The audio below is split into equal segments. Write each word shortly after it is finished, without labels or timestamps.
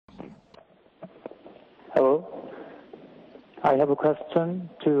Hello. I have a question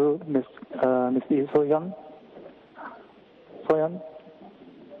to Ms. Lee So-yeon. So-yeon?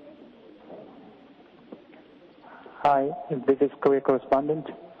 Hi, this is Korea correspondent,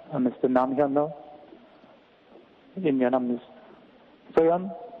 Mr. Nam Hyun-no, in Myeonam News.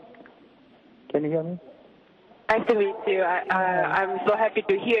 So-yeon, can you hear me? Nice to meet you. I'm so happy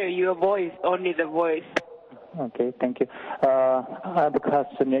to hear your voice, only the voice. Okay, thank you. I have a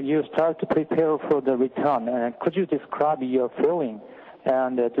question. You start to prepare for the return. Could you describe your feeling?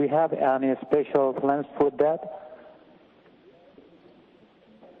 And do you have any special plans for that?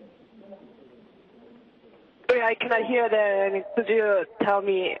 Sorry, I cannot hear that. Could you tell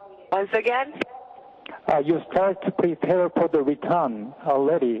me once again? You start to prepare for the return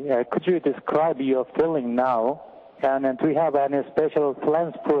already. Could you describe your feeling now? And do you have any special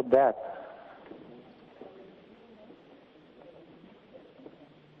plans for that?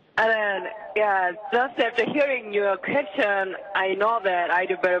 And then, yeah, just after hearing your question, I know that I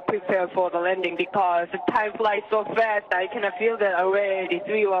do better prepare for the landing because the time flies so fast. I cannot feel that already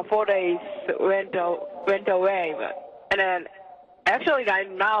 3 or 4 days went away. And then, actually,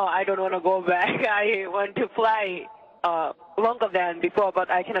 now I don't want to go back. I want to fly longer than before,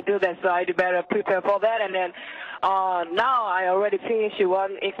 but I cannot do that, so I do better prepare for that. And then now I already finished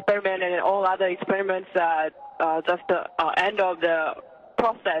one experiment, and all other experiments just the end of the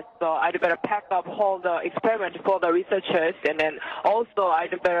process, so I'd better pack up all the experiment for the researchers, and then also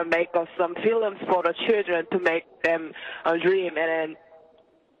I'd better make some films for the children to make them dream, and then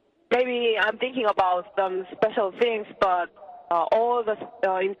maybe I'm thinking about some special things, but all the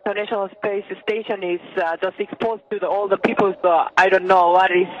International Space Station is just exposed to all the people, so I don't know what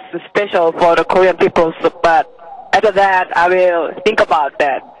is special for the Korean people, but after that I will think about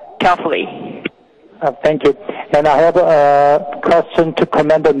that carefully. Thank you. And I have a question to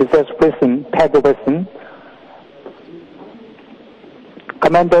Commander Mrs. Wilson, Peg Wilson.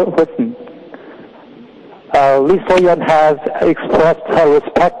 Commander Wilson, Lee So-yeon has expressed her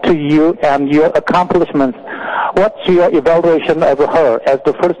respect to you and your accomplishments. What's your evaluation of her as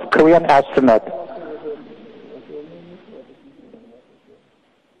the first Korean astronaut?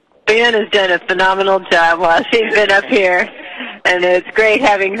 Brian has done a phenomenal job while she's been up here, and it's great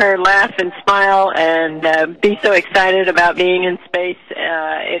having her laugh and smile and be so excited about being in space.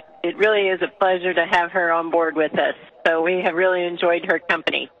 It really is a pleasure to have her on board with us. So we have really enjoyed her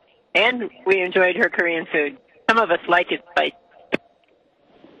company, and we enjoyed her Korean food. Some of us like it spicy.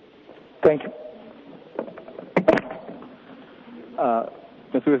 Thank you.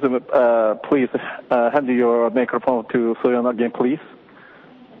 Ms. Wilson, please hand your microphone to So-yeon again, please.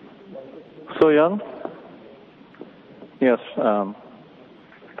 So-yeon? Yes.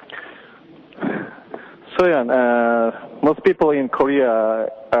 So-yeon, most people in Korea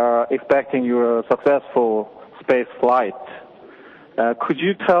are expecting your successful space flight. Could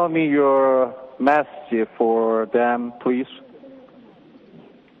you tell me your message for them, please?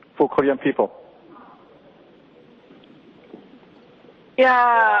 For Korean people.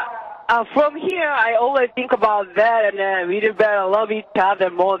 Yeah, from here, I always think about that, and then we do better love each other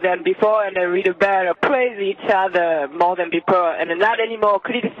more than before, and then we do better praise each other more than before, and then not anymore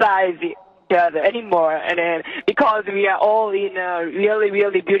criticize each other anymore, and then because we are all in a really,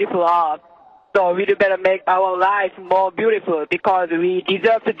 really beautiful Earth, so we do better make our life more beautiful because we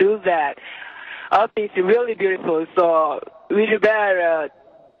deserve to do that. Earth is really beautiful, so we do better,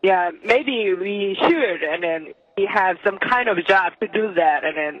 yeah, maybe we should, and then we have some kind of job to do that,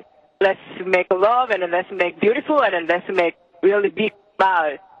 and then let's make love, and then let's make beautiful, and then let's make really big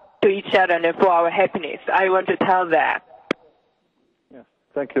smile to each other and for our happiness. I want to tell that. Yeah,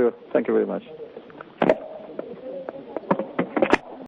 thank you. Thank you very much.